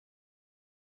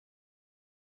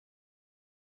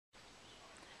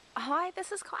Hi,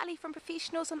 this is Kylie from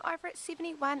Professionals. I'm over at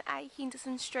 71A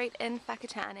Henderson Street in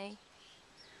Whakatane.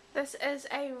 This is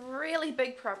a really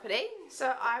big property,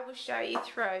 so I will show you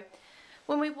through.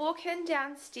 When we walk in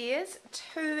downstairs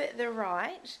to the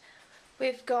right,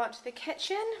 we've got the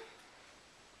kitchen.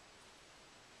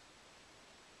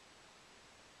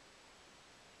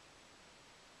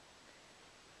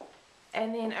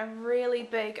 And then a really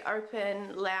big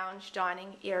open lounge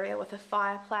dining area with a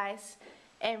fireplace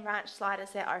and ranch sliders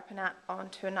that open up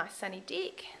onto a nice sunny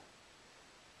deck.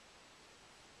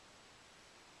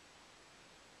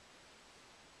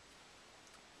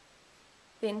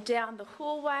 Then down the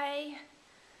hallway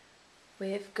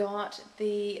we've got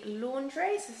the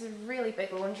laundry. So this is a really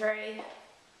big laundry.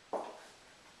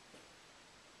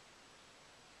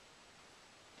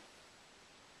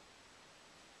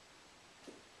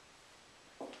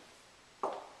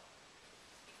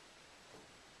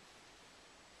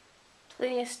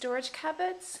 Plenty of storage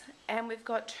cupboards, and we've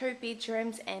got 2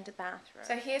 bedrooms and a bathroom.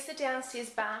 So here's the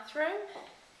downstairs bathroom.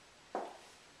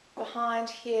 Behind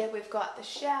here we've got the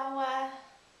shower,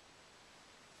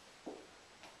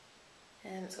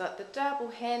 and it's got the double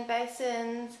hand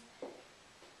basins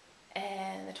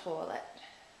and the toilet.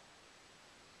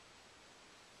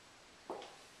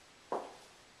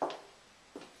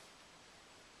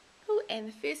 Oh, and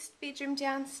the first bedroom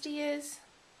downstairs.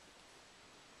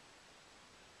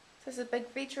 So this is a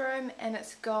big bedroom, and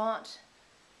it's got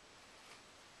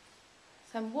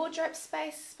some wardrobe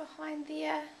space behind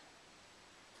there.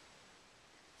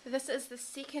 So this is the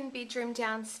second bedroom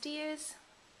downstairs.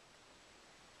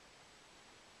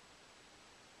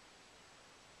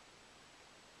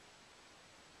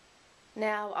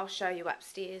 Now I'll show you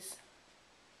upstairs.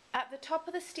 At the top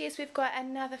of the stairs we've got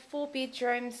another 4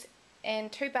 bedrooms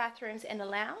and 2 bathrooms and a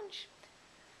lounge.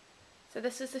 So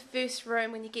this is the first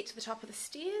room when you get to the top of the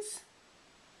stairs.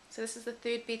 So this is the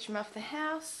 3rd bedroom of the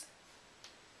house.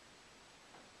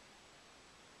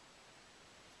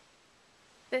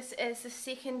 This is the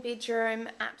 2nd bedroom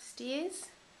upstairs.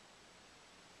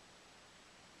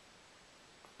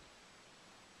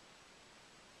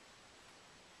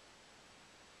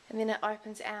 And then it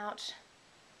opens out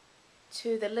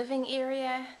to the living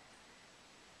area.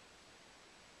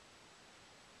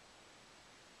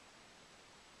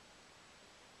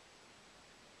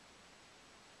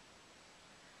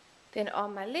 Then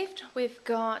on my left we've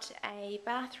got a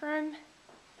bathroom.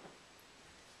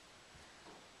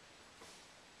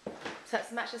 So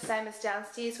it's much the same as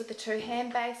downstairs with the 2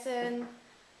 hand basin,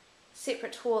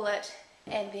 separate toilet,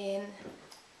 and then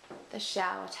the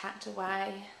shower tucked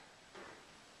away.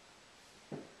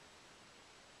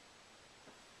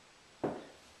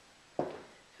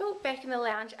 Cool, back in the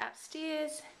lounge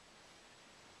upstairs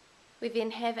we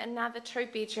then have another 2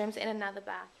 bedrooms and another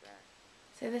bathroom.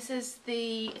 So this is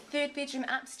the 3rd bedroom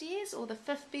upstairs, or the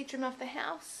 5th bedroom of the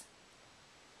house.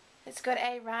 It's got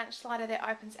a ranch slider that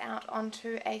opens out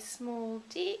onto a small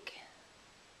deck.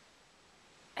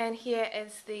 And here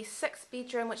is the 6th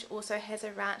bedroom, which also has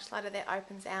a ranch slider that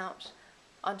opens out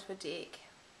onto a deck.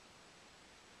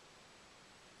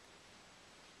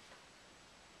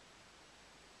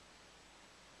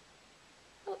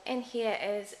 Oh, and here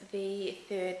is the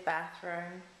 3rd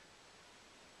bathroom.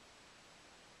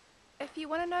 If you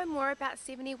want to know more about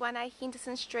 71A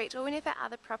Henderson Street or any of our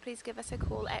other properties, give us a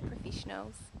call at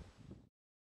Professionals.